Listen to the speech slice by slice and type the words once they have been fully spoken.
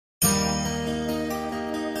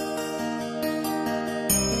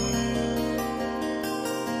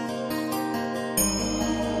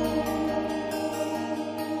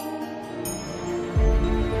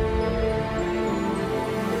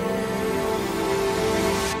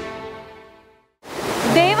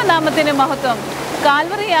ദൈവനാമത്തിന് മഹത്വം.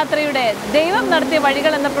 കാൽവറി യാത്രയുടെ ദൈവം നടത്തിയ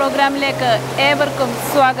വഴികൾ എന്ന പ്രോഗ്രാമിലേക്ക് ഏവർക്കും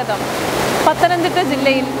സ്വാഗതം. പത്തനംതിട്ട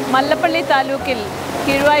ജില്ലയിൽ മല്ലപ്പള്ളി താലൂക്കിൽ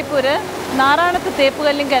കീഴ്വായ്പൂര് നാറാണത്ത്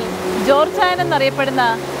തേപ്പുകല്ലിങ്കൽ ജോർജായൻ എന്നറിയപ്പെടുന്ന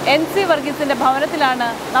NC വർഗീസിൻ്റെ ഭവനത്തിലാണ്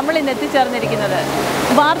നമ്മൾ ഇന്ന് എത്തിച്ചേർന്നിരിക്കുന്നത്.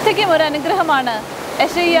 വാർദ്ധക്യം ഒരു അനുഗ്രഹമാണ്.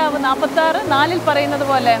 യെശയ്യാവ് 46:4 പറയുന്നത്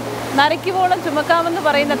പോലെ നരയ്ക്കുവോളം ചുമക്കാമെന്ന്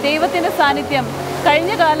പറയുന്ന ദൈവത്തിൻ്റെ സാന്നിധ്യം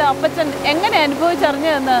കഴിഞ്ഞ കാലം അപ്പച്ചൻ എങ്ങനെ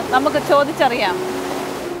അനുഭവിച്ചറിഞ്ഞതെന്ന് നമുക്ക് ചോദിച്ചറിയാം.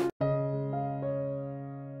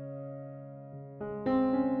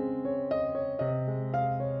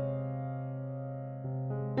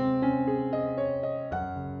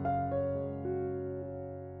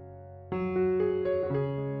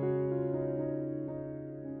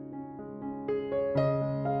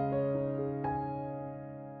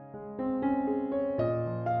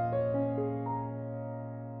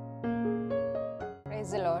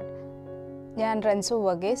 ഞാൻ റൻസു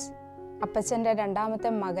വർഗീസ്, അപ്പച്ചൻ്റെ രണ്ടാമത്തെ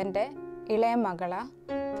മകൻ്റെ ഇളയ മകള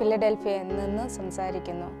ഫിലഡൽഫിയയിൽ നിന്ന്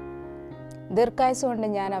സംസാരിക്കുന്നു. ദീർഘായുസ് കൊണ്ട്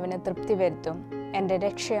ഞാൻ അവന് തൃപ്തി വരുത്തും, എൻ്റെ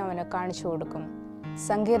രക്ഷ അവന് കാണിച്ചു കൊടുക്കും.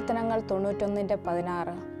 സങ്കീർത്തനങ്ങൾ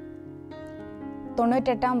 91:16.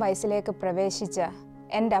 98-ാം വയസ്സിലേക്ക് പ്രവേശിച്ച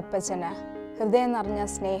എൻ്റെ അപ്പച്ചന് ഹൃദയം നിറഞ്ഞ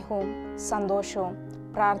സ്നേഹവും സന്തോഷവും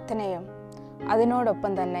പ്രാർത്ഥനയും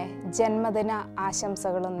അതിനോടൊപ്പം തന്നെ ജന്മദിന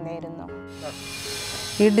ആശംസകളും നേരുന്നു.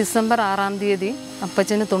 ഈ ഡിസംബർ 6-ാം തീയതി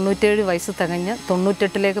അപ്പച്ചന് 97 വയസ്സ് തികഞ്ഞ്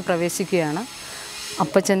 98-ലേക്ക് പ്രവേശിക്കുകയാണ്.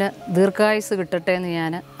 അപ്പച്ചന് ദീർഘായുസ് കിട്ടട്ടെ എന്ന്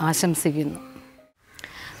ഞാൻ ആശംസിക്കുന്നു.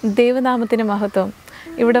 ദൈവനാമത്തിന് മഹത്വം.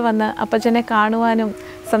 ഇവിടെ വന്ന് അപ്പച്ചനെ കാണുവാനും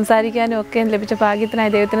സംസാരിക്കാനും ഒക്കെ ലഭിച്ച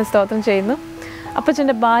ഭാഗ്യത്തിനായി ദൈവത്തിന് സ്തോത്രം ചെയ്യുന്നു.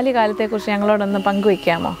 അപ്പച്ചൻ്റെ ബാല്യകാലത്തെക്കുറിച്ച് ഞങ്ങളോടൊന്ന്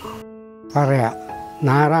പങ്കുവയ്ക്കാമോ? പറയാം.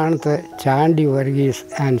 നാറാണത്ത് ചാണ്ടി വർഗീസ്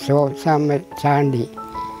ആൻഡ് ശോശാമ്മ ചാണ്ടി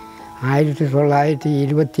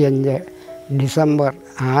 1925 ഡിസംബർ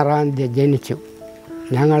 6-ാം തീയതി ജനിച്ചു.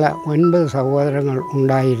 ഞങ്ങൾ 9 സഹോദരങ്ങൾ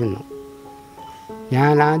ഉണ്ടായിരുന്നു.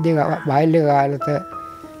 ഞാൻ ആദ്യ ബാല്യകാലത്ത്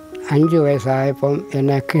 5 വയസ്സായപ്പം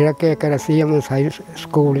എന്നെ കിഴക്കേക്കര CMS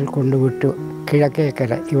ഹൈസ്കൂളിൽ കൊണ്ടുവിട്ടു.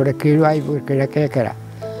 കിഴക്കേക്കര, ഇവിടെ കീഴ്വായ്പൂർ കിഴക്കേക്കര.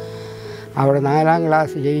 അവിടെ 4-ാം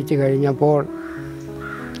ക്ലാസ് ജയിച്ചു കഴിഞ്ഞപ്പോൾ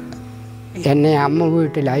എന്നെ അമ്മ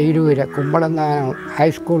വീട്ടിൽ അയിരൂര് കുമ്പളന്താനം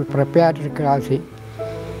ഹൈസ്കൂൾ പ്രിപ്പറേറ്ററി ക്ലാസ്സിൽ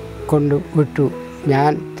കൊണ്ടുവിട്ടു.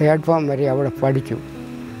 ഞാൻ 3rd ഫോം വരെ അവിടെ പഠിച്ചു.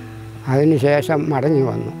 അതിനുശേഷം മടങ്ങി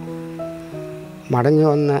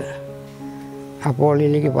വന്ന് അപ്പോൾ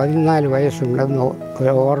എനിക്ക് 14 വയസ്സുണ്ടെന്ന്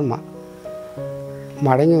ഒരു ഓർമ്മ.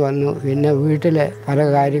 മടങ്ങി വന്നു. പിന്നെ വീട്ടിലെ പല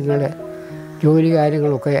ജോലി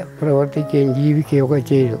കാര്യങ്ങളൊക്കെ പ്രവർത്തിക്കുകയും ജീവിക്കുകയൊക്കെ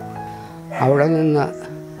ചെയ്തു. അവിടെ നിന്ന്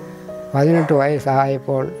 18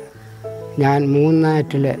 വയസ്സായപ്പോൾ ഞാൻ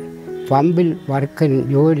മൂന്നാറ്റിൽ പമ്പിൽ വർക്കിന്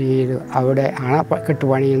ജോലി ചെയ്തു. അവിടെ അണക്കെട്ട്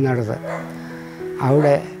പണിയുന്നിടത്ത്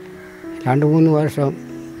അവിടെ 2-3 വർഷം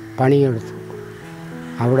പണിയെടുത്തു.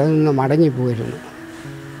 അവിടെ നിന്ന് മടങ്ങിപ്പോയിരുന്നു.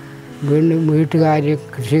 വീണ്ടും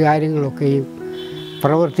കൃഷികാര്യങ്ങളൊക്കെയും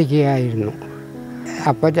പ്രവർത്തിക്കുകയായിരുന്നു.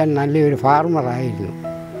 അപ്പച്ചൻ നല്ലൊരു ഫാർമറായിരുന്നു.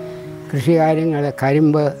 കൃഷികാര്യങ്ങൾ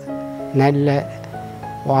കരിമ്പ്, നെല്ല്,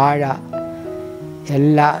 വാഴ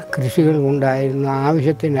എല്ലാ കൃഷികളും ഉണ്ടായിരുന്നു.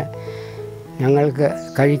 ആവശ്യത്തിന് ഞങ്ങൾക്ക്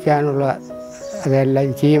കഴിക്കാനുള്ള അതെല്ലാം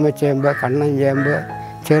ചീമച്ചേമ്പ്, കണ്ണൻ ചേമ്പ്,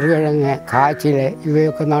 ചെറുകിഴങ്ങ്, കാച്ചിൽ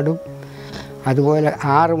ഇവയൊക്കെ നടും. അതുപോലെ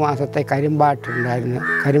 6 മാസത്തെ കരിമ്പാട്ടുണ്ടായിരുന്നു.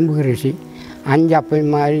 കരിമ്പ് കൃഷി 5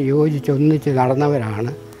 അപ്പന്മാർ യോജിച്ചൊന്നിച്ച്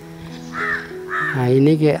നടന്നവരാണ്.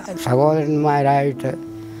 എനിക്ക് സഹോദരന്മാരായിട്ട്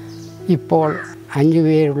ഇപ്പോൾ 5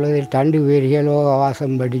 പേരുള്ളതിൽ 2 പേര്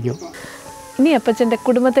ഇഹലോകവാസം പഠിച്ചു. ഇനി അപ്പച്ചൻ്റെ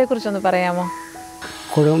കുടുംബത്തെക്കുറിച്ചൊന്ന് പറയാമോ?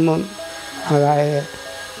 കുടുംബം അതായത്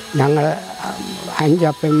ഞങ്ങൾ 5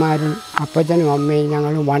 അപ്പന്മാരും അപ്പച്ചനും അമ്മയും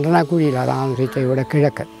ഞങ്ങൾ വണ്ടനാക്കുഴിയിലാണ് താമസിച്ചത്, ഇവിടെ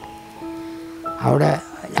കിഴക്ക്. അവിടെ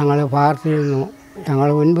ഞങ്ങൾ പാർത്തിരുന്നു. ഞങ്ങൾ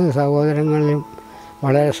 9 സഹോദരങ്ങളിലും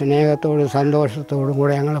വളരെ സ്നേഹത്തോടും സന്തോഷത്തോടും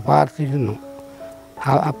കൂടെ ഞങ്ങൾ പാർത്തിരുന്നു.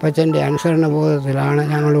 അപ്പച്ചൻ്റെ അനുസരണബോധത്തിലാണ്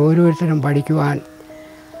ഞങ്ങൾ ഓരോരുത്തരും പഠിക്കുവാൻ,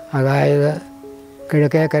 അതായത്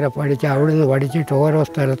കിഴക്കേക്കര പഠിച്ച് അവിടുന്ന് പഠിച്ചിട്ട് ഓരോ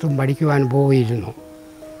സ്ഥലത്തും പഠിക്കുവാൻ പോയിരുന്നു.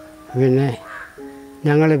 പിന്നെ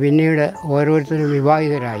ഞങ്ങൾ പിന്നീട് ഓരോരുത്തരും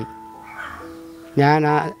വിവാഹിതരായി. ഞാൻ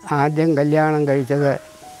ആദ്യം കല്യാണം കഴിച്ചത്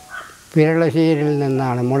പിരളശ്ശേരിയിൽ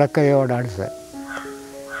നിന്നാണ്, മുടക്കയോടടുത്ത്.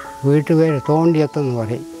 വീട്ടുപേര് തോണ്ടിയത്തെന്ന്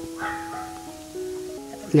പറയും.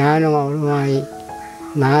 ഞാനും അവളുമായി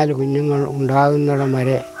 4 കുഞ്ഞുങ്ങൾ ഉണ്ടാകുന്നിടം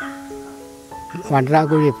വരെ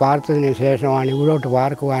വണ്ടനാക്കുഴി പാർത്തതിന് ശേഷമാണ് ഇവിടോട്ട്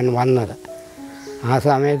പാർക്കുവാൻ വന്നത്. ആ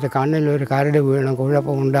സമയത്ത് കണ്ണിലൊരു കരട് വീണ്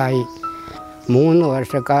കുഴപ്പമുണ്ടായി. 3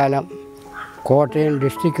 വർഷക്കാലം കോട്ടയം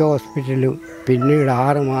ഡിസ്ട്രിക്ട് ഹോസ്പിറ്റലും പിന്നീട്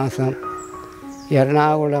 6 മാസം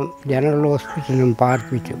എറണാകുളം ജനറൽ ഹോസ്പിറ്റലും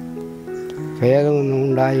പാർപ്പിച്ചു. ഭേദമൊന്നും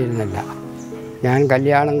ഉണ്ടായിരുന്നില്ല. ഞാൻ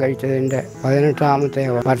കല്യാണം കഴിച്ചതിൻ്റെ 18-ാമത്തെ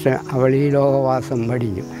വർഷം അവൾ ഈ ലോകവാസം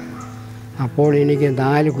വെടിഞ്ഞു. അപ്പോൾ എനിക്ക്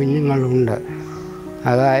 4 കുഞ്ഞുങ്ങളുണ്ട്.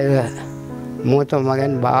 അതായത് മൂത്ത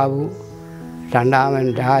മകൻ ബാബു, രണ്ടാമൻ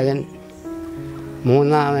രാജൻ,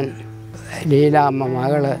 മൂന്നാമൻ ലീലാമ്മ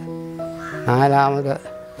മകള്, നാലാമത്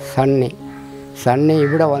സണ്ണി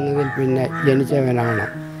ഇവിടെ വന്നതിൽ പിന്നെ ജനിച്ചവനാണ്.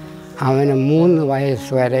 അവന് 3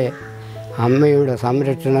 വയസ്സ് വരെ അമ്മയുടെ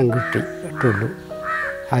സംരക്ഷണം കിട്ടിയിട്ടുള്ളൂ.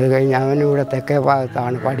 അത് കഴിഞ്ഞ് അവനിവിടെ തെക്കേ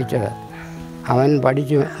ഭാഗത്താണ് പഠിച്ചത്. അവൻ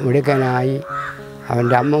പഠിച്ച് മിടുക്കനായി.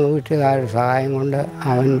 അവൻ്റെ അമ്മ വീട്ടുകാരുടെ സഹായം കൊണ്ട്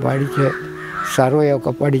അവൻ പഠിച്ച്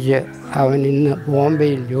സർവേയൊക്കെ പഠിച്ച് അവൻ ഇന്ന്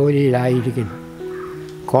ബോംബെയിൽ ജോലിയിലായിരിക്കുന്നു.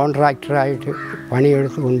 കോൺട്രാക്ടറായിട്ട്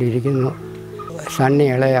പണിയെടുത്തുകൊണ്ടിരിക്കുന്നു. സണ്ണി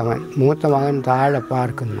ഇളയവൻ. മൂത്ത മകൻ താഴെ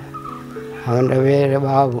പാർക്കുന്നു. അവൻ്റെ പേര്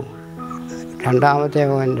ബാബു. രണ്ടാമത്തെ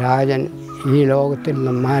മകൻ രാജൻ ഈ ലോകത്തിൽ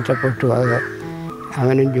നിന്നും മാറ്റപ്പെട്ടു.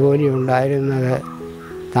 അവന് ജോലി ഉണ്ടായിരുന്നത്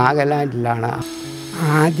നാഗാലാൻഡിലാണ്.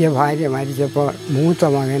 ആദ്യ ഭാര്യ മരിച്ചപ്പോൾ മൂത്ത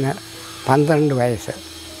മകന് 12 വയസ്സ്.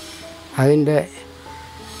 അതിൻ്റെ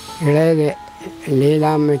ഇളയത്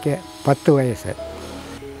ലീലാമ്മയ്ക്ക് 10 വയസ്സ്,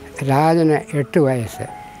 രാജന് 8 വയസ്സ്,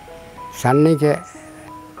 സണ്ണിക്ക്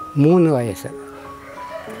 3 വയസ്സ്.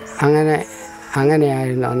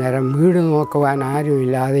 അങ്ങനെയായിരുന്നു. അന്നേരം വീട് നോക്കുവാൻ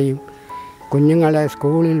ആരുമില്ലാതെയും കുഞ്ഞുങ്ങളെ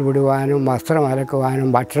സ്കൂളിൽ വിടുവാനും വസ്ത്രം അലക്കുവാനും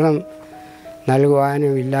ഭക്ഷണം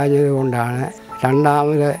നൽകുവാനും ഇല്ലാഞ്ഞത് കൊണ്ടാണ്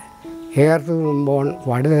രണ്ടാമത് ഏർത്തുമ്പോൺ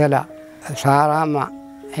വടുതല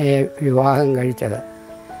സാറാമ്മയെ വിവാഹം കഴിച്ചത്.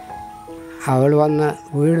 അവൾ വന്ന്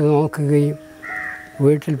വീട് നോക്കുകയും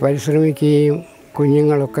വീട്ടിൽ പരിശ്രമിക്കുകയും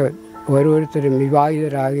കുഞ്ഞുങ്ങളൊക്കെ ഓരോരുത്തരും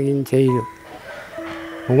വിവാഹിതരാകുകയും ചെയ്തു.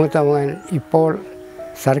 മൂത്ത മകൻ ഇപ്പോൾ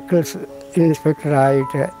സർക്കിൾ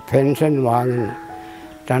ഇൻസ്പെക്ടറായിട്ട് പെൻഷൻ വാങ്ങുന്നു.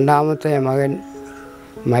 രണ്ടാമത്തെ മകൻ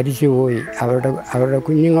മരിച്ചുപോയി. അവരുടെ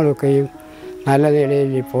കുഞ്ഞുങ്ങളൊക്കെയും നല്ല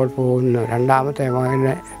നിലയിൽ ഇപ്പോൾ പോകുന്നു. രണ്ടാമത്തെ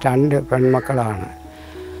മകന് 2 പെൺമക്കളാണ്.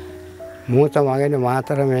 മൂത്ത മകന്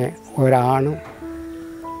മാത്രമേ ഒരാണും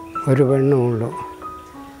ഒരു പെണ്ണുമുള്ളൂ.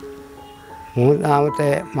 മൂന്നാമത്തെ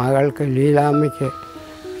മകൾക്ക് ലീലാമ്മയ്ക്ക്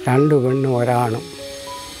 2 പെണ്ണും ഒരാണും.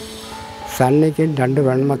 സണ്ണിക്കും 2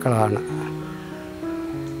 പെൺമക്കളാണ്.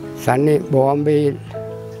 സണ്ണി ബോംബെയിൽ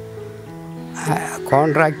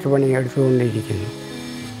കോൺട്രാക്ട് പണി എടുത്തുകൊണ്ടിരിക്കുന്നു.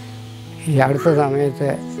 ഈ അടുത്ത സമയത്ത്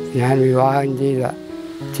ഞാൻ വിവാഹം ചെയ്ത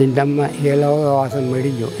ചിന്നമ്മ ഏലോകവാസം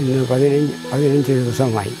വെടിഞ്ഞു. ഇന്ന് 15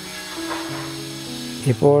 ദിവസമായി.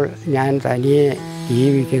 ഇപ്പോൾ ഞാൻ തനിയെ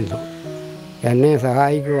ജീവിക്കുന്നു. എന്നെ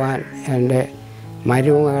സഹായിക്കുവാൻ എൻ്റെ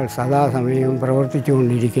മരുമകൾ സദാസമയവും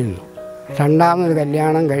പ്രവർത്തിച്ചുകൊണ്ടിരിക്കുന്നു. രണ്ടാമത്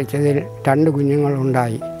കല്യാണം കഴിച്ചതിൽ 2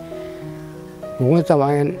 കുഞ്ഞുങ്ങളുണ്ടായി. മൂത്ത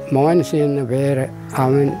മകൻ മോഹൻസി എന്ന പേര്.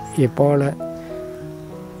 അവൻ ഇപ്പോൾ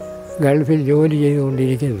ഗൾഫിൽ ജോലി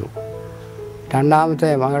ചെയ്തുകൊണ്ടിരിക്കുന്നു. രണ്ടാമത്തെ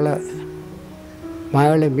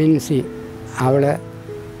മകള് ബിൻസി. അവൾ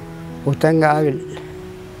പുത്തങ്കാവിൽ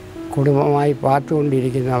കുടുംബമായി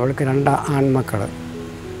പാർത്തുകൊണ്ടിരിക്കുന്നു. അവൾക്ക് 2 ആൺമക്കൾ,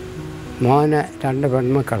 മോന് 2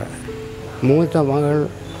 പെൺമക്കൾ. മൂത്ത മകൾ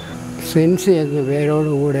സിൻസി എന്ന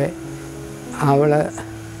പേരോടുകൂടെ അവൾ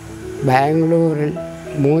ബാംഗ്ലൂരിൽ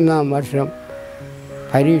 3-ാം വർഷം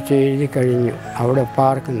പരീക്ഷ എഴുതി കഴിഞ്ഞു. അവിടെ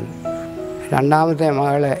പാർക്കുന്നു. രണ്ടാമത്തെ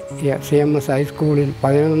മകളെ CMS ഹൈസ്കൂളിൽ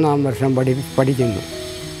 11-ാം വർഷം പഠിക്കുന്നു.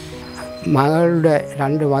 മകളുടെ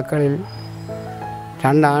 2 മക്കളിൽ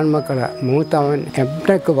 2 ആൺമക്കൾ. മൂത്തവൻ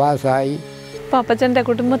MTech പാസ്സായി. അപ്പോൾ അപ്പച്ചൻ്റെ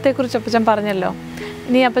കുടുംബത്തെക്കുറിച്ച് അപ്പച്ചൻ പറഞ്ഞല്ലോ.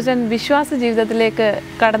 ഇനി അപ്പച്ചൻ വിശ്വാസ ജീവിതത്തിലേക്ക്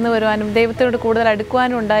കടന്നു വരുവാനും ദൈവത്തോട് കൂടുതൽ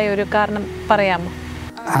അടുക്കുവാനും ഉണ്ടായ ഒരു കാരണം പറയാമോ?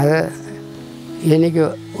 അത് എനിക്ക്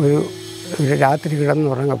ഒരു രാത്രി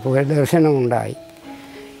കിടന്നുറങ്ങപ്പോൾ ഒരു ദർശനമുണ്ടായി.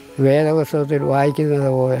 വേദപുസ്തകത്തിൽ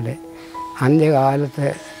വായിക്കുന്നത് പോലെ അന്ത്യകാലത്ത്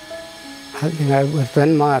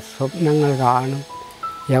വൃദ്ധന്മാർ സ്വപ്നങ്ങൾ കാണും,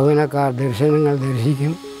 യൗവനക്കാർ ദർശനങ്ങൾ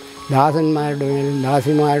ദർശിക്കും, ദാസന്മാരുടെ മേലും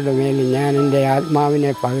ദാസിമാരുടെ മേലും ഞാൻ എൻ്റെ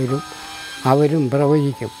ആത്മാവിനെ പകരും, അവരും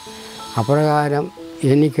പ്രവചിക്കും. അപ്രകാരം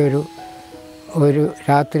എനിക്കൊരു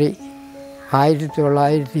രാത്രി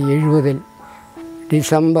 1970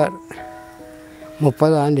 ഡിസംബർ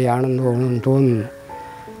 30-ാം തീയതിയാണെന്ന് തോന്നുന്നു.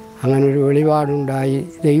 അങ്ങനൊരു വെളിപാടുണ്ടായി.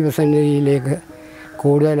 ദൈവസന്നിധിയിലേക്ക്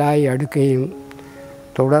കൂടുതലായി അടുക്കുകയും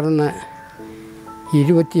തുടർന്ന്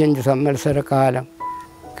 25 സംവത്സരക്കാലം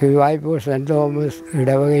കീഴ്വായ്പൂർ സെൻറ്റ് തോമസ്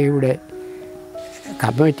ഇടവകയുടെ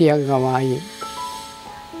കമ്മിറ്റി അംഗമായി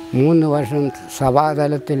 3 വർഷം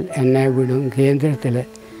സഭാതലത്തിൽ എന്നെ വിടും. കേന്ദ്രത്തിൽ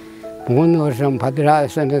 3 വർഷം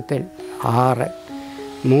ഭദ്രാസനത്തിൽ 6,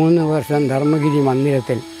 3 വർഷം ധർമ്മഗിരി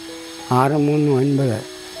മന്ദിരത്തിൽ 6-3-9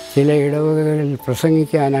 ചില ഇടവകകളിൽ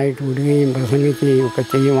പ്രസംഗിക്കാനായിട്ട് വിടുകയും പ്രസംഗിക്കുകയും ഒക്കെ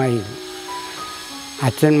ചെയ്യുമായിരുന്നു.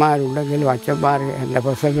 അച്ഛന്മാരുണ്ടെങ്കിലും അച്ഛന്മാർ എൻ്റെ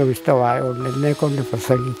പ്രസംഗം ഇഷ്ടമായതുകൊണ്ട് എന്നെക്കൊണ്ട്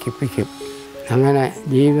പ്രസംഗിപ്പിക്കും. അങ്ങനെ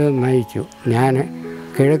ജീവിതം നയിച്ചു. ഞാൻ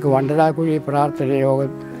കിഴക്ക് വണ്ടലാക്കുഴി പ്രാർത്ഥന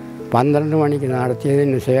യോഗം 12 മണിക്ക്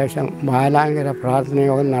നടത്തിയതിന് ശേഷം ബാലാങ്കര പ്രാർത്ഥന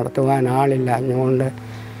യോഗം നടത്തുവാൻ ആളില്ല. അതുകൊണ്ട്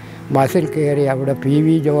ബസ്സിൽ കയറി അവിടെ PV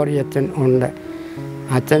ജോർജ് അച്ഛൻ ഉണ്ട്.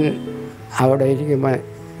 അച്ഛൻ അവിടെ ഇരിക്കുമ്പോൾ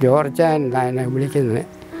ജോർജായൻ തന്നെ വിളിക്കുന്നത്.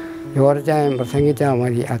 ജോർജായൻ പ്രസംഗിച്ചാൽ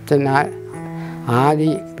മതി. അച്ഛൻ ആദി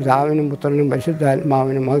പിതാവിനും പുത്രനും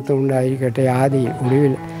പരിശുദ്ധാത്മാവിനും മഹത്വം ഉണ്ടായിരിക്കട്ടെ ആദിയിൽ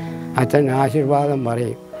ഒടുവിൽ അച്ഛൻ ആശീർവാദം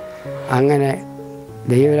പറയും. അങ്ങനെ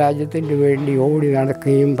ദൈവരാജ്യത്തിന് വേണ്ടി ഓടി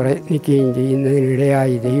നടക്കുകയും പ്രയത്നിക്കുകയും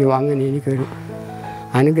ചെയ്യുന്നതിനിടയായി ദൈവം അങ്ങനെ എനിക്കൊരു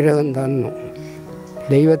അനുഗ്രഹം തന്നു.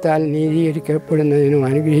 ദൈവത്താൽ നീതീകരിക്കപ്പെടുന്നതിനും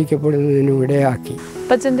അനുഗ്രഹിക്കപ്പെടുന്നതിനും ഇടയാക്കി.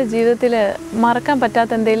 അപ്പച്ചൻ്റെ ജീവിതത്തിൽ മറക്കാൻ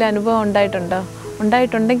പറ്റാത്ത എന്തെങ്കിലും അനുഭവം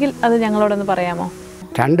ഉണ്ടായിട്ടുണ്ടെങ്കിൽ അത് ഞങ്ങളോടൊന്ന് പറയാമോ?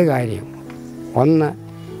 2 കാര്യം. ഒന്ന്,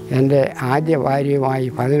 എൻ്റെ ആദ്യ ഭാര്യയുമായി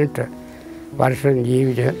 18 വർഷം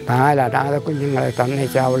ജീവിച്ച് 4 അനാഥ കുഞ്ഞുങ്ങളെ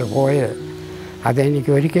തന്നേച്ച് അവൾ പോയത്.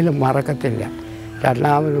 അതെനിക്ക് ഒരിക്കലും മറക്കത്തില്ല.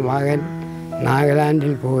 2ാമത് മകൻ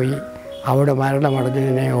നാഗാലാൻഡിൽ പോയി അവിടെ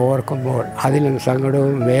മരണമടഞ്ഞതിനെ ഓർക്കുമ്പോൾ അതിലും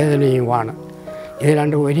സങ്കടവും വേദനയുമാണ്. ഇത്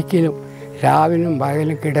രണ്ടും ഒരിക്കലും രാവിലും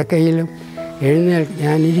പകലും കിടക്കയിലും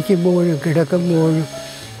ഞാനിരിക്കുമ്പോഴും കിടക്കുമ്പോഴും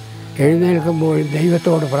എഴുന്നേൽക്കുമ്പോഴും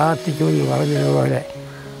ദൈവത്തോട് പ്രാർത്ഥിക്കുമെന്ന് പറഞ്ഞതുപോലെ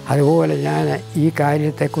അതുപോലെ ഞാൻ ഈ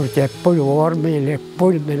കാര്യത്തെക്കുറിച്ച് എപ്പോഴും ഓർമ്മയിൽ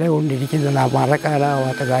എപ്പോഴും നിലകൊണ്ടിരിക്കുന്നത്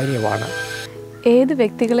മറക്കാനാവാത്ത കാര്യമാണ്. ഏത്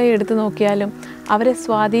വ്യക്തികളെ എടുത്തു നോക്കിയാലും അവരെ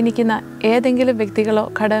സ്വാധീനിക്കുന്ന ഏതെങ്കിലും വ്യക്തികളോ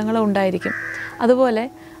ഘടകങ്ങളോ ഉണ്ടായിരിക്കും. അതുപോലെ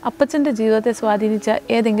അപ്പച്ചൻ്റെ ജീവിതത്തെ സ്വാധീനിച്ച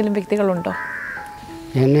ഏതെങ്കിലും വ്യക്തികളുണ്ടോ?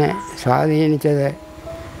 എന്നെ സ്വാധീനിച്ചത്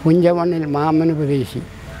പുഞ്ചമണ്ണിൽ മാമന് പ്രതീക്ഷി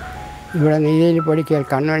ഇവിടെ നെയ്തേലി പഠിക്കൽ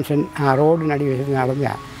കൺവെൻഷൻ ആ റോഡിനടി വെച്ച് നടന്ന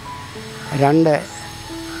 2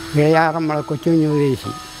 ഇളയാറമ്മള കൊച്ചുകുഞ്ഞ്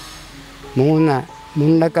ഉപദേശി, 3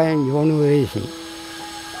 മുണ്ടക്കയം ജോൺ ഉപദേശി,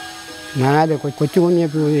 4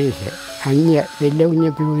 കൊച്ചുകുഞ്ഞപ്പി ഉപദേശി, 5 വലിയ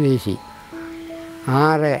കുഞ്ഞപ്പി ഉപദേശി,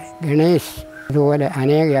 6 ഗണേശ്. അതുപോലെ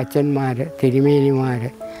അനേക അച്ഛന്മാർ തിരുമേനിമാർ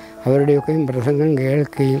അവരുടെയൊക്കെയും പ്രസംഗം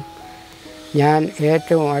കേൾക്കുകയും ഞാൻ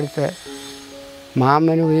ഏറ്റവും അടുത്ത്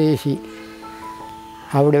മാമനുപദേശി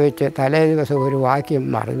അവിടെ വെച്ച് തലേ ദിവസം ഒരു വാക്യം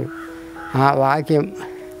പറഞ്ഞു. ആ വാക്യം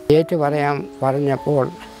പറയാൻ പറഞ്ഞപ്പോൾ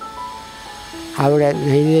അവിടെ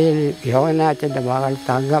നെയ്തേലി യോഹന്നാച്ചൻ്റെ മകൾ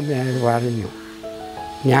തങ്കമ്മ അത് പറഞ്ഞു.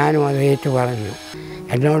 ഞാനും അത് പറഞ്ഞു.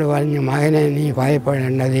 എന്നോട് പറഞ്ഞു, മകനെ നീ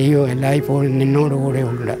ഭയപ്പെടേണ്ട, ദൈവം എല്ലായ്പ്പോഴും നിന്നോടുകൂടെ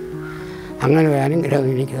ഉണ്ട്. അങ്ങനെ ഒരു അനുഗ്രഹം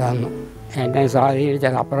എനിക്ക് തന്നു. എന്നെ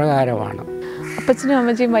സ്വാധീനിച്ചത് അപ്രകാരമാണ്. അപ്പച്ചനും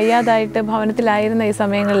അമ്മച്ചിയും വയ്യാതായിട്ട് ഭവനത്തിലായിരുന്ന ഈ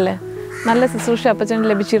സമയങ്ങളിൽ നല്ല ശുശ്രൂഷ അപ്പച്ചന്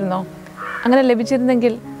ലഭിച്ചിരുന്നോ? അങ്ങനെ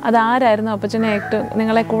ലഭിച്ചിരുന്നെങ്കിൽ അത് ആരായിരുന്നു അപ്പച്ചനെ ഏറ്റവും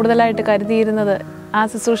നിങ്ങളെ കൂടുതലായിട്ട് കരുതിയിരുന്നത്? ആ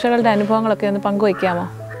ശുശ്രൂഷകളുടെ അനുഭവങ്ങളൊക്കെ ഒന്ന് പങ്കുവയ്ക്കാമോ?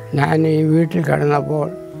 ഞാൻ ഈ വീട്ടിൽ കിടന്നപ്പോൾ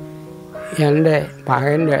എൻ്റെ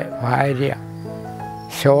മകൻ്റെ ഭാര്യ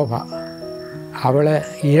ശോഭ, അവൾ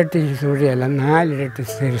ഇരട്ടി ശുശ്രൂഷയല്ല 4 ഇരട്ടി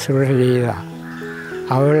ശുശ്രൂഷ ചെയ്ത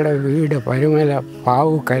അവളുടെ വീട് പരുമല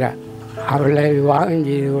പാവുക്കര. അവളെ വിവാഹം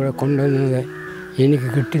ചെയ്തുകൂടെ കൊണ്ടുവന്നത് എനിക്ക്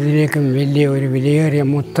കിട്ടിയതിലേക്കും വലിയ ഒരു വിലയേറിയ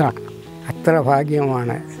മുത്താണ്. അത്ര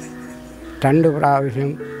ഭാഗ്യമാണ്. 2 പ്രാവശ്യം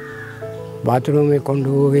ബാത്റൂമിൽ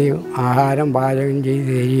കൊണ്ടുപോവുകയും ആഹാരം പാചകം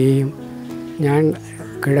ചെയ്ത് തരികയും ഞാൻ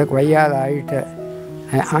വയ്യാതായിട്ട്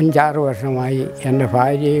 5-6 വർഷമായി. എൻ്റെ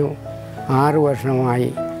ഭാര്യയും 6 വർഷമായി.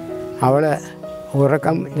 അവൾ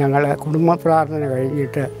ഉറക്കം ഞങ്ങൾ കുടുംബ പ്രാർത്ഥന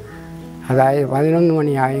കഴിഞ്ഞിട്ട് അതായത് 11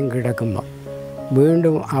 മണിയായും കിടക്കുമ്പോൾ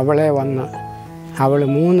വീണ്ടും അവളെ വന്ന് അവൾ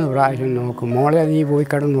 3 പ്രാവശ്യം നോക്കും. മോളെ നീ പോയി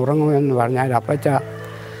കിടന്നുറങ്ങുമെന്ന് പറഞ്ഞാൽ അപ്പച്ച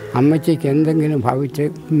അമ്മച്ചിക്ക് എന്തെങ്കിലും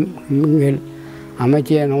ഭവിച്ചെങ്കിൽ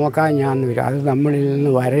അമ്മച്ചിയെ നോക്കാൻ ഞാൻ വരും, അത് നമ്മളിൽ നിന്ന്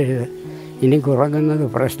വരരുത്, എനിക്കുറങ്ങുന്നത്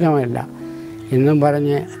പ്രശ്നമല്ല എന്നും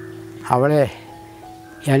പറഞ്ഞ് അവളെ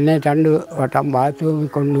എന്നെ 2 വട്ടം ബാത്റൂമിൽ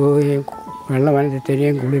കൊണ്ടുപോവുകയും വെള്ളമനത്തി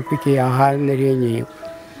തരികയും കുളിപ്പിക്കുകയും ആഹാരം തരികയും ചെയ്യും.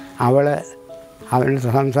 അവളുടെ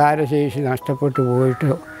സംസാരശേഷി നഷ്ടപ്പെട്ടു പോയിട്ട്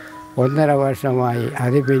 1.5 വർഷമായി.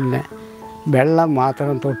 അത് പിന്നെ വെള്ളം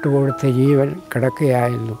മാത്രം തൊട്ടുകൊടുത്ത ജീവൻ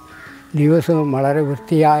കിടക്കുകയായിരുന്നു. ദിവസവും വളരെ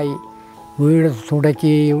വൃത്തിയായി വീട്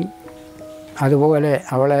തുടയ്ക്കുകയും അതുപോലെ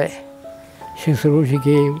അവളെ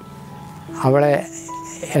ശുശ്രൂഷിക്കുകയും അവളെ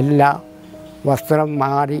എല്ലാ വസ്ത്രം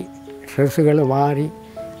മാറി ഡ്രസ്സുകൾ മാറി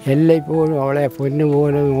എല്ലായ്പ്പോഴും അവളെ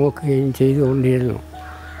പൊന്നുപോലെ നോക്കുകയും ചെയ്തുകൊണ്ടിരുന്നു.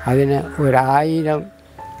 അതിന് 1000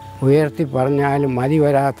 ഉയർത്തി പറഞ്ഞാലും മതി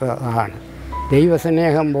വരാത്തതാണ്.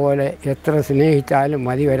 ദൈവസ്നേഹം പോലെ എത്ര സ്നേഹിച്ചാലും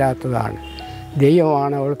മതി വരാത്തതാണ്.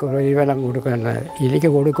 ദൈവമാണ് അവൾക്ക് പ്രതിഫലം കൊടുക്കേണ്ടത്. എനിക്ക്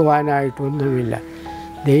കൊടുക്കുവാനായിട്ടൊന്നുമില്ല.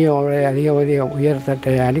 ദൈവം അവളെ അധികം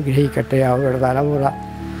ഉയർത്തട്ടെ, അനുഗ്രഹിക്കട്ടെ. അവളുടെ തലമുറ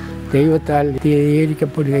ദൈവത്താൽ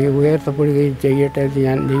സ്വീകരിക്കപ്പെടുകയും ഉയർത്തപ്പെടുകയും ചെയ്യട്ടെ എന്ന്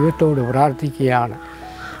ഞാൻ ദൈവത്തോട് പ്രാർത്ഥിക്കുകയാണ്.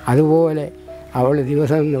 അതുപോലെ അവൾ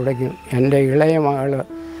ദിവസം തുടയ്ക്കും. എൻ്റെ ഇളയ മകൾ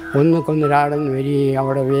ഒന്നുകൊന്നൊരാടെന്ന് വരികയും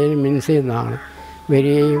അവിടെ മിൻസിൽ നിന്നാണ്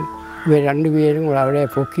വരികയും ഇവർ 2 പേരും കൂടെ അവളെ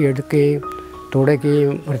പൊക്കിയെടുക്കുകയും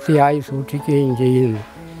തുടയ്ക്കുകയും വൃത്തിയായി സൂക്ഷിക്കുകയും ചെയ്യുന്നു.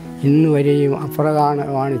 ഇന്ന് വരെയും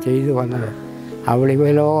അപ്രകാരമാണ് ചെയ്തു വന്നത്. അവൾ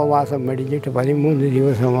ഇഹലോകവാസം വെടിഞ്ഞിട്ട് 13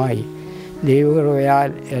 ദിവസമായി. ദൈവകൃപയാൽ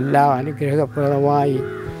എല്ലാം അനുഗ്രഹപ്രദമായി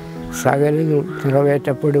സകലനും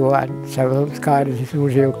നിറവേറ്റപ്പെടുവാൻ ശവസംസ്കാര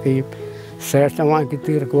ശുശ്രൂഷയൊക്കെയും ശ്രേഷ്ഠമാക്കി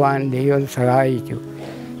തീർക്കുവാൻ ദൈവം സഹായിച്ചു.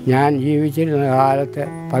 ഞാൻ ജീവിച്ചിരുന്ന കാലത്ത്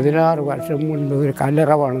 16 വർഷം മുൻപ് ഒരു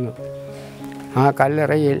കല്ലറ പണിതു. ആ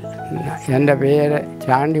കല്ലറയിൽ എൻ്റെ പേര്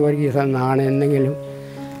ചാണ്ടി വർഗീസ് എന്നാണ്. എന്നെങ്കിലും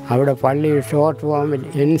അവിടെ പള്ളിയിൽ ഷോർട്ട് ഫോമിൽ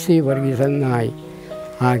NC വർഗീസ് എന്നായി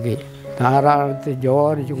ആക്കി. താറാളത്ത്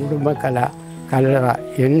ജോർജ് കല്ലറ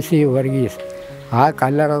NC വർഗീസ്. ആ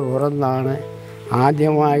കല്ലറ തുറന്നാണ്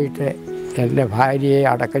ആദ്യമായിട്ട് എൻ്റെ ഭാര്യയെ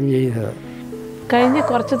അടക്കം ചെയ്തത്. കഴിഞ്ഞ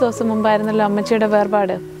കുറച്ച് ദിവസം മുമ്പായിരുന്നല്ലോ അമ്മച്ചിയുടെ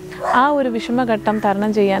വേർപാട്. ആ ഒരു വിഷമഘട്ടം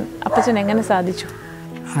തരണം ചെയ്യാൻ അപ്പച്ചൻ എങ്ങനെ സാധിച്ചു?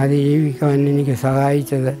 അത് ജീവിക്കാൻ എനിക്ക്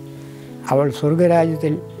സഹായിച്ചത് അവൾ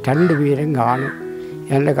സ്വർഗരാജ്യത്തിൽ 2 പേരും കാണും.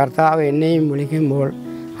 എൻ്റെ കർത്താവ് എന്നെയും വിളിക്കുമ്പോൾ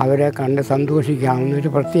അവരെ കണ്ട്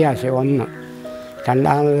സന്തോഷിക്കാവുന്നൊരു പ്രത്യാശ ഒന്ന്.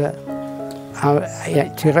 രണ്ടാമത്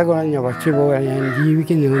ചിറകുളഞ്ഞ പക്ഷി പോലെ ഞാൻ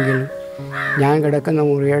ജീവിക്കുന്നുവെങ്കിലും ഞാൻ കിടക്കുന്ന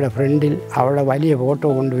മുറിയുടെ ഫ്രണ്ടിൽ അവളെ വലിയ ഫോട്ടോ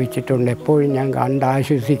കൊണ്ടുവച്ചിട്ടുണ്ട്. എപ്പോഴും ഞാൻ കണ്ട്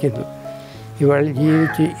ആശ്വസിക്കുന്നു. ഇവൾ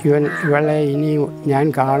ജീവിച്ച് ഇവളെ ഇനിയും ഞാൻ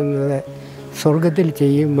കാണുന്നത് സ്വർഗത്തിൽ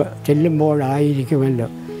ചെല്ലുമ്പോഴായിരിക്കുമല്ലോ.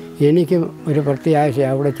 എനിക്കും ഒരു പ്രത്യാശ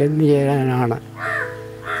അവിടെ ചെന്ന് ചേരാനാണ്.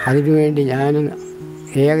 അതിനുവേണ്ടി ഞാൻ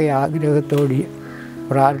ഏക ആഗ്രഹത്തോടെ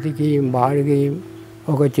പ്രാർത്ഥിക്കുകയും പാടുകയും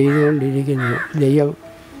ഒക്കെ ചെയ്തുകൊണ്ടിരിക്കുന്നു. ദൈവം,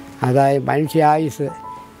 അതായത് മനുഷ്യായുസ്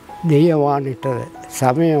ദൈവമാണിട്ടത്.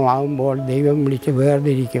 സമയമാകുമ്പോൾ ദൈവം വിളിച്ച്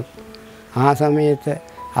വേർതിരിക്കും. ആ സമയത്ത്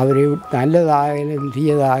അവർ നല്ലതായാലും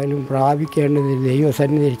തീയതായാലും പ്രാപിക്കേണ്ടതിൽ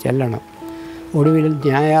ദൈവസന്നിധിയിൽ ചെല്ലണം. ഒടുവിൽ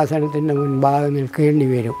ന്യായാസനത്തിൻ്റെ മുൻപാകെ നിൽക്കേണ്ടി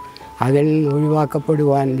വരും. അതിൽ നിന്ന്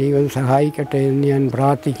ഒഴിവാക്കപ്പെടുവാൻ ദൈവം സഹായിക്കട്ടെ എന്ന് ഞാൻ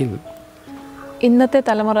പ്രാർത്ഥിക്കുന്നു. ഇന്നത്തെ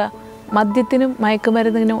തലമുറ മദ്യത്തിനും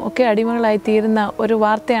മയക്കുമരുന്നിനും ഒക്കെ അടിമകളായി തീരുന്ന ഒരു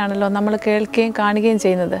വാർത്തയാണല്ലോ നമ്മൾ കേൾക്കുകയും കാണുകയും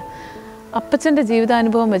ചെയ്യുന്നത്. അപ്പച്ചൻ്റെ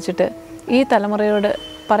ജീവിതാനുഭവം വെച്ചിട്ട് ഈ തലമുറയോട്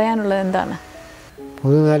പറയാനുള്ളത് എന്താണ്?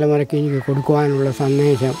 പുതുതലമുറയ്ക്ക് എനിക്ക് കൊടുക്കുവാനുള്ള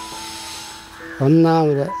സന്ദേശം,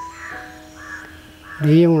 ഒന്നാമത്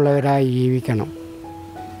ദൈവമുള്ളവരായി ജീവിക്കണം.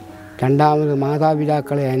 രണ്ടാമത്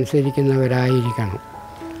മാതാപിതാക്കളെ അനുസരിക്കുന്നവരായിരിക്കണം.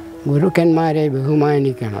 ഗുരുക്കന്മാരെ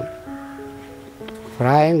ബഹുമാനിക്കണം.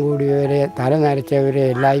 പ്രായം കൂടിയവരെ, തല നരച്ചവരെ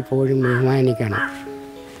എല്ലായ്പ്പോഴും ബഹുമാനിക്കണം.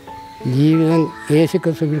 ജീവിതം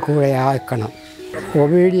യേശുക്രിസ്തുവിൽ കൂടെ ആക്കണം.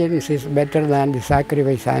 Obedience is better than the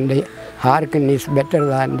sacrifice and ഹാർക്കൻ is better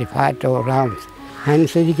than the fat of rams.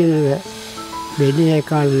 അനുസരിക്കുന്നത്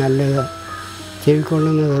ബലിയേക്കാൾ നല്ലത്,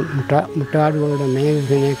 ചെവിക്കൊള്ളുന്നത് മുട്ടാടുകളുടെ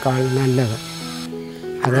മേധസ്സിനേക്കാൾ നല്ലത്.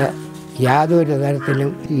 അത് യാതൊരു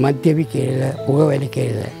തരത്തിലും മദ്യപിക്കരുത്,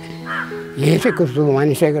 പുകവലിക്കരുത്. യേശുക്രിസ്തു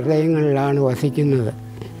മനുഷ്യ ഹൃദയങ്ങളിലാണ് വസിക്കുന്നത്.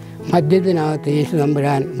 മദ്യത്തിനകത്ത് യേശു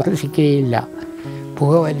തമ്പുരാൻ വസിക്കുകയില്ല.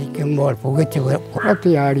 പുകവലിക്കുമ്പോൾ പുകച്ച്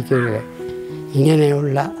പുറത്തിയാടിക്കരുത്.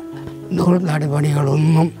 ഇങ്ങനെയുള്ള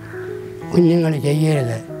ദുർനടപടികളൊന്നും കുഞ്ഞുങ്ങൾ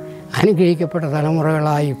ചെയ്യരുത്. അനുഗ്രഹിക്കപ്പെട്ട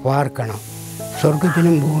തലമുറകളായി പാർക്കണം.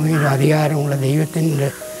 സ്വർഗത്തിനും ഭൂമിയിലും അധികാരമുള്ള ദൈവത്തിൻ്റെ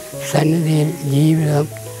സന്നിധിയിൽ ജീവിതം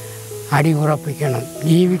അടിയുറപ്പിക്കണം.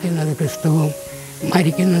 ജീവിക്കുന്നത് ക്രിസ്തുവും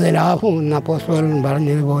മരിക്കുന്നത് ലാഭവും എന്ന അപ്പോസ്തലൻ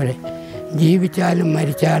പറഞ്ഞതുപോലെ ജീവിച്ചാലും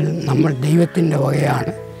മരിച്ചാലും നമ്മൾ ദൈവത്തിൻ്റെ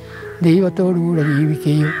വകയാണ്. ദൈവത്തോടുകൂടെ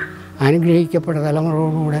ജീവിക്കുകയും അനുഗ്രഹിക്കപ്പെട്ട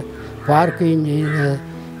തലമുറയോടുകൂടെ പാർക്കുകയും ചെയ്യുന്നത്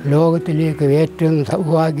ലോകത്തിലേക്ക് ഏറ്റവും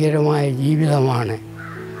സൗഭാഗ്യകരമായ ജീവിതമാണ്.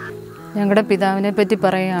 ഞങ്ങളുടെ പിതാവിനെ പറ്റി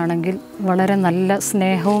പറയുകയാണെങ്കിൽ വളരെ നല്ല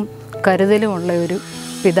സ്നേഹവും കരുതലുമുള്ള ഒരു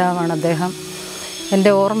പിതാവാണ് അദ്ദേഹം.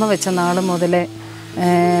 എൻ്റെ ഓർമ്മ വെച്ച നാൾ മുതലേ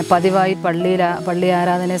പതിവായി പള്ളി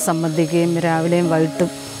ആരാധനയെ സംബന്ധിക്കുകയും രാവിലെയും വൈകിട്ടും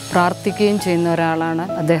പ്രാർത്ഥിക്കുകയും ചെയ്യുന്ന ഒരാളാണ്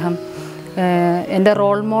അദ്ദേഹം. എൻ്റെ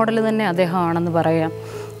റോൾ മോഡൽ തന്നെ അദ്ദേഹമാണെന്ന് പറയാം.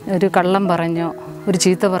 ഒരു കള്ളം പറഞ്ഞോ ഒരു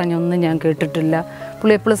ചീത്ത പറഞ്ഞോ ഒന്നും ഞാൻ കേട്ടിട്ടില്ല.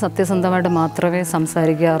 പുള്ളി എപ്പോഴും സത്യസന്ധമായിട്ട് മാത്രമേ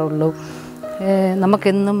സംസാരിക്കാറുള്ളൂ.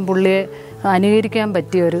 നമുക്കെന്നും പുള്ളിയെ അനുകരിക്കാൻ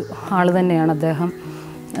പറ്റിയ ഒരു ആൾ തന്നെയാണ് അദ്ദേഹം.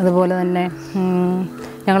 അതുപോലെ തന്നെ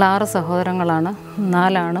ഞങ്ങൾ 6 സഹോദരങ്ങളാണ്.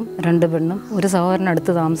 4 ആണും 2 പെണ്ണും. ഒരു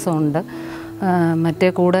സഹോദരനടുത്ത് താമസമുണ്ട്. മറ്റേ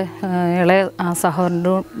കൂടെ ഇളയ ആ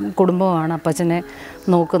സഹോദരൻ്റെ കുടുംബമാണ് അപ്പച്ചനെ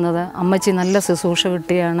നോക്കുന്നത്. അമ്മച്ചി നല്ല ശുശ്രൂഷ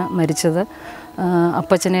കിട്ടിയാണ് മരിച്ചത്.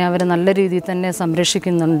 അപ്പച്ചനെ അവർ നല്ല രീതിയിൽ തന്നെ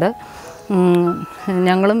സംരക്ഷിക്കുന്നുണ്ട്.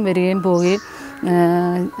 ഞങ്ങളും വരികയും പോവുകയും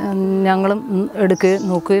ഞങ്ങളും എടുക്കുകയും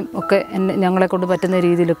നോക്കുകയും ഒക്കെ ഞങ്ങളെക്കൊണ്ട് പറ്റുന്ന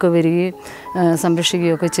രീതിയിലൊക്കെ വരികയും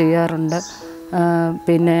സംരക്ഷിക്കുകയൊക്കെ ചെയ്യാറുണ്ട്.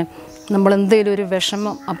 പിന്നെ നമ്മളെന്തെങ്കിലും ഒരു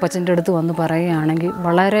വിഷമം അപ്പച്ചൻ്റെ അടുത്ത് വന്ന് പറയുകയാണെങ്കിൽ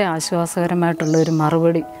വളരെ ആശ്വാസകരമായിട്ടുള്ളൊരു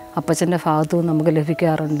മറുപടി അപ്പച്ചൻ്റെ ഭാഗത്തു നിന്ന് നമുക്ക്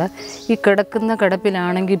ലഭിക്കാറുണ്ട്. ഈ കിടക്കുന്ന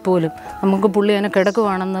കിടപ്പിലാണെങ്കിൽ പോലും നമുക്ക് പുള്ളി അതിനെ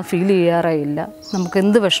കിടക്കുവാണെന്ന് ഫീൽ ചെയ്യാറേയില്ല. നമുക്ക്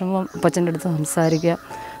എന്ത് വിഷമവും അപ്പച്ചൻ്റെ അടുത്ത് സംസാരിക്കാം.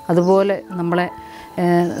 അതുപോലെ നമ്മളെ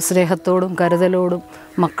സ്നേഹത്തോടും കരുതലോടും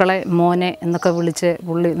മക്കളെ മോനെ എന്നൊക്കെ വിളിച്ച്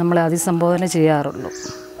പുള്ളി നമ്മളെ അഭിസംബോധന ചെയ്യാറുള്ളൂ.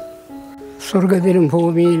 സ്വർഗത്തിലും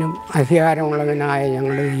ഭൂമിയിലും അധികാരമുള്ളവനായ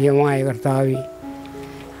ഞങ്ങളുടെ ദൈവമായ കർത്താവേ,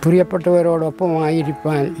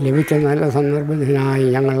 പ്രിയപ്പെട്ടവരോടൊപ്പമായിരിക്കാൻ ലഭിച്ച നല്ല സന്ദർഭത്തിനായി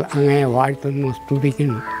ഞങ്ങൾ അങ്ങയെ വാഴ്ത്തുന്നു,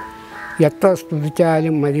 സ്തുതിക്കുന്നു. എത്ര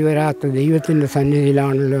സ്തുതിച്ചാലും മതിവരാത്ത ദൈവത്തിൻ്റെ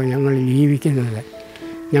സന്നിധിയിലാണല്ലോ ഞങ്ങൾ ജീവിക്കുന്നത്.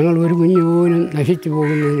 ഞങ്ങൾ ഒരു കുഞ്ഞു പോലും നശിച്ചു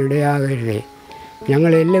പോകുന്നതിനിടയാകരുതേ.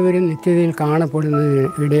 ഞങ്ങളെല്ലാവരും നിത്യതയിൽ കാണപ്പെടുന്നതിന്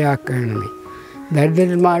ഇടയാക്കണമേ.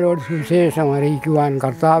 ദരിദ്രന്മാരോട് സുവിശേഷം അറിയിക്കുവാൻ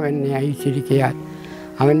കർത്താവ് എന്നെ അയച്ചിരിക്കയാൽ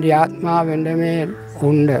അവൻ്റെ ആത്മാവ് എൻ്റെ മേൽ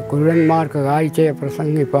ഉണ്ട്. കുരുടന്മാർക്ക് കാഴ്ചയെ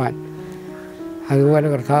പ്രസംഗിപ്പാൻ, അതുപോലെ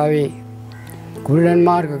കർത്താവെ,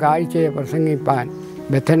 കുരുടന്മാർക്ക് കാഴ്ചയെ പ്രസംഗിപ്പാൻ,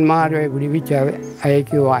 ബദ്ധന്മാരെ വിടുവിച്ച്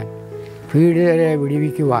അയക്കുവാൻ, പീഡിതരെ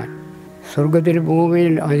വിടുവിക്കുവാൻ, സ്വർഗത്തിൽ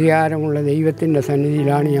ഭൂമിയിൽ അധികാരമുള്ള ദൈവത്തിൻ്റെ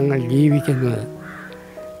സന്നിധിയിലാണ് ഞങ്ങൾ ജീവിക്കുന്നത്.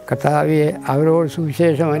 കർത്താവെ, അവരോട്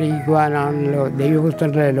സുവിശേഷം അറിയിക്കുവാനാണല്ലോ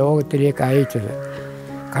ദൈവപുത്രൻ്റെ ലോകത്തിലേക്ക് അയച്ചത്.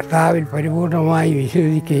 കർത്താവിൽ പരിപൂർണമായി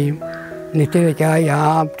വിശ്വസിക്കുകയും നിത്യതയ്ക്കായി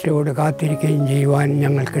ആപ്തയോട് കാത്തിരിക്കുകയും ചെയ്യുവാൻ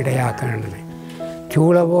ഞങ്ങൾക്കിടയാക്കണമേ.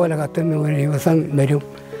 ചൂള പോലെ കത്തുന്ന ഒരു ദിവസം വരും.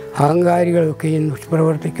 അഹങ്കാരികളൊക്കെയും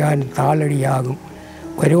ദുഷ്പ്രവർത്തിക്കാൻ താളടിയാകും.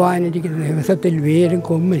 വരുവാനിരിക്കുന്ന ദിവസത്തിൽ വേരും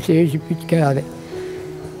കൊമ്പും ശേഷിപ്പിക്കാതെ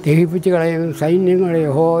ദഹിപ്പിച്ച് കളയും സൈന്യങ്ങളെ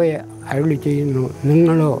യഹോവയെ അരുളി ചെയ്യുന്നു.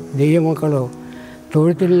 നിങ്ങളോ ദൈവമക്കളോ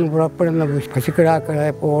തൊഴുത്തിൽ നിന്ന് പുറപ്പെടുന്ന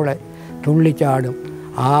പശുക്കിടാക്കളെ പോലെ തുള്ളിച്ചാടും.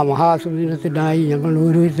 ആ മഹാസുദിനത്തിനായി ഞങ്ങൾ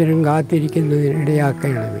ഓരോരുത്തരും കാത്തിരിക്കുന്നതിന്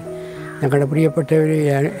ഇടയാക്കണമേ. ഞങ്ങളുടെ പ്രിയപ്പെട്ടവരെ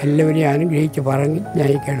എല്ലാവരെയും അനുഗ്രഹിച്ച്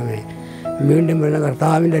പറഞ്ഞയക്കണമേ. വീണ്ടും വരുന്ന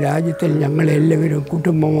കർത്താവിൻ്റെ രാജ്യത്തിൽ ഞങ്ങളെല്ലാവരും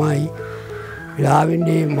കുടുംബമായി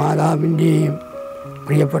പിതാവിൻ്റെയും മാതാവിൻ്റെയും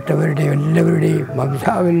പ്രിയപ്പെട്ടവരുടെയും എല്ലാവരുടെയും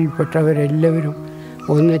വംശാവലിൽപ്പെട്ടവരെല്ലാവരും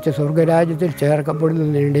ഒന്നിച്ച് സ്വർഗരാജ്യത്തിൽ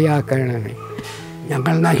ചേർക്കപ്പെടുന്നതിന് ഇടയാക്കണമേ.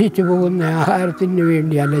 ഞങ്ങൾ നശിച്ചു പോകുന്ന ആഹാരത്തിന്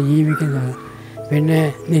വേണ്ടിയല്ല ജീവിക്കുന്നത്, പിന്നെ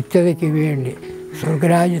നിത്യതയ്ക്ക് വേണ്ടി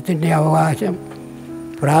സ്വർഗരാജ്യത്തിൻ്റെ അവകാശം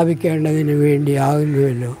പ്രാപിക്കേണ്ടതിന്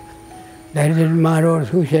വേണ്ടിയാകുന്നുവല്ലോ. ദരിദ്രന്മാരോട്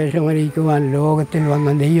സുവിശേഷം അറിയിക്കുവാൻ ലോകത്തിൽ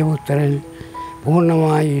വന്ന ദൈവപുത്രൻ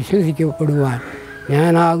പൂർണ്ണമായി വിശ്വസിക്കപ്പെടുവാൻ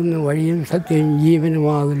ഞാനാകുന്നു വഴിയും സത്യവും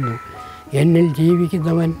ജീവനുമാകുന്നു. എന്നിൽ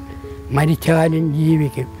ജീവിക്കുന്നവൻ മരിച്ചാലും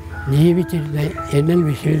ജീവിക്കും. ജീവിച്ചിരുന്ന് എന്നിൽ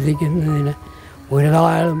വിശ്വസിക്കുന്നതിന് ഒരു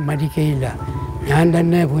നാളും മരിക്കയില്ല. ഞാൻ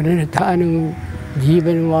തന്നെ പുനരുത്ഥാനവും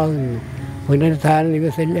ജീവനുമാകുന്നു. പുനരുത്ഥാന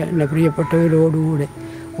ദിവസത്തിൽ എൻ്റെ പ്രിയപ്പെട്ടവരോടുകൂടെ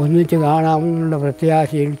ഒന്നിച്ച് കാണാമെന്നുള്ള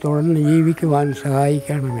പ്രത്യാശയിൽ തുടർന്ന് ജീവിക്കുവാൻ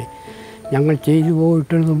സഹായിക്കണമേ. ഞങ്ങൾ ചെയ്തു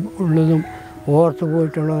പോയിട്ടുള്ളതും ഓർത്തു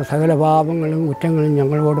പോയിട്ടുള്ള സകല പാപങ്ങളും കുറ്റങ്ങളും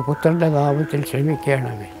ഞങ്ങളോട് പുത്രൻ്റെ നാമത്തിൽ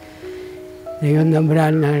ക്ഷമിക്കണമേ. ദൈവം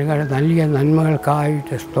തമ്പുരാൻ നൽകിയ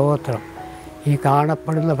നന്മകൾക്കായിട്ട് സ്തോത്രം. ഈ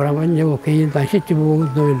കാണപ്പെടുന്ന പ്രപഞ്ചമൊക്കെയും നശിച്ചു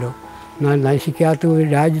പോകുന്നുവല്ലോ. എന്നാൽ നശിക്കാത്ത ഒരു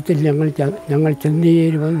രാജ്യത്തിൽ ഞങ്ങൾ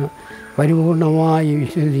ചെന്നുചേരുമെന്ന് പരിപൂർണമായി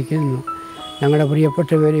വിശ്വസിക്കുന്നു. ഞങ്ങളുടെ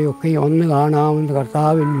പ്രിയപ്പെട്ടവരെയൊക്കെ ഒന്ന് കാണാമെന്ന്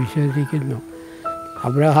കർത്താവിൽ വിശ്വസിക്കുന്നു.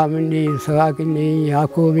 അബ്രഹാമിൻ്റെയും ഇസ്ഹാക്കിൻ്റെയും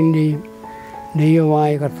യാക്കോബിൻ്റെയും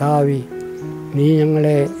ദൈവമായ കർത്താവേ, നീ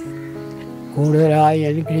ഞങ്ങളെ കൂടുതലായി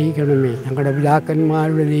അനുഗ്രഹിക്കണമേ. ഞങ്ങളുടെ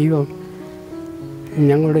പിതാക്കന്മാരുടെ ദൈവം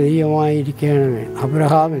ഞങ്ങളുടെ ദൈവമായിരിക്കണമേ.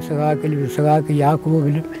 അബ്രഹാം ഇസ്ഹാക്കിലും ഇസ്ഹാക്ക്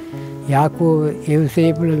യാക്കോബിലും യാക്കോബ്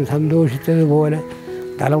യോസേഫിലും സന്തോഷിച്ചതുപോലെ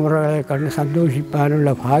തലമുറകളെ കണ്ട് സന്തോഷിപ്പാനുള്ള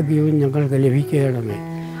ഭാഗ്യവും ഞങ്ങൾക്ക് ലഭിക്കണമേ.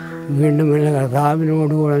 വീണ്ടും എന്ന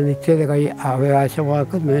കർത്താവിനോടുകൂടെ നിത്യത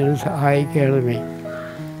അവകാശമാക്കുന്നതിന് സഹായിക്കണമേ.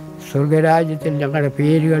 സ്വർഗരാജ്യത്തിൽ ഞങ്ങളുടെ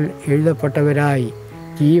പേരുകൾ എഴുതപ്പെട്ടവരായി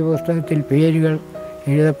ജീവപുസ്തകത്തിൽ പേരുകൾ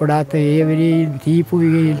എഴുതപ്പെടാത്ത ഏവരെയും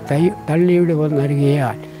തീപ്പൊയ്കയിൽ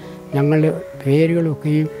തള്ളിവിടുമെന്നറിയാൻ ഞങ്ങളുടെ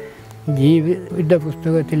പേരുകളൊക്കെയും ജീവിത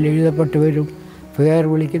പുസ്തകത്തിൽ എഴുതപ്പെട്ടവരും പേർ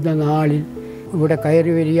വിളിക്കുന്ന നാളിൽ ഇവിടെ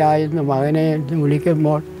കയറി വരികയെന്ന് മകനെ എന്ന്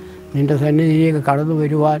വിളിക്കുമ്പോൾ നിൻ്റെ സന്നിധിയിലേക്ക് കടന്നു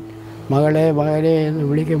വരുവാൻ മകളെ മകനെ എന്ന്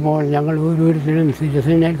വിളിക്കുമ്പോൾ ഞങ്ങൾ ഓരോരുത്തരും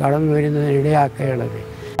ശിരസിനെ കടന്നു വരുന്നതിനിടയാക്കണമേ.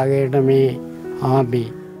 ആകേണമേ.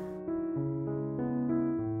 ആമേൻ.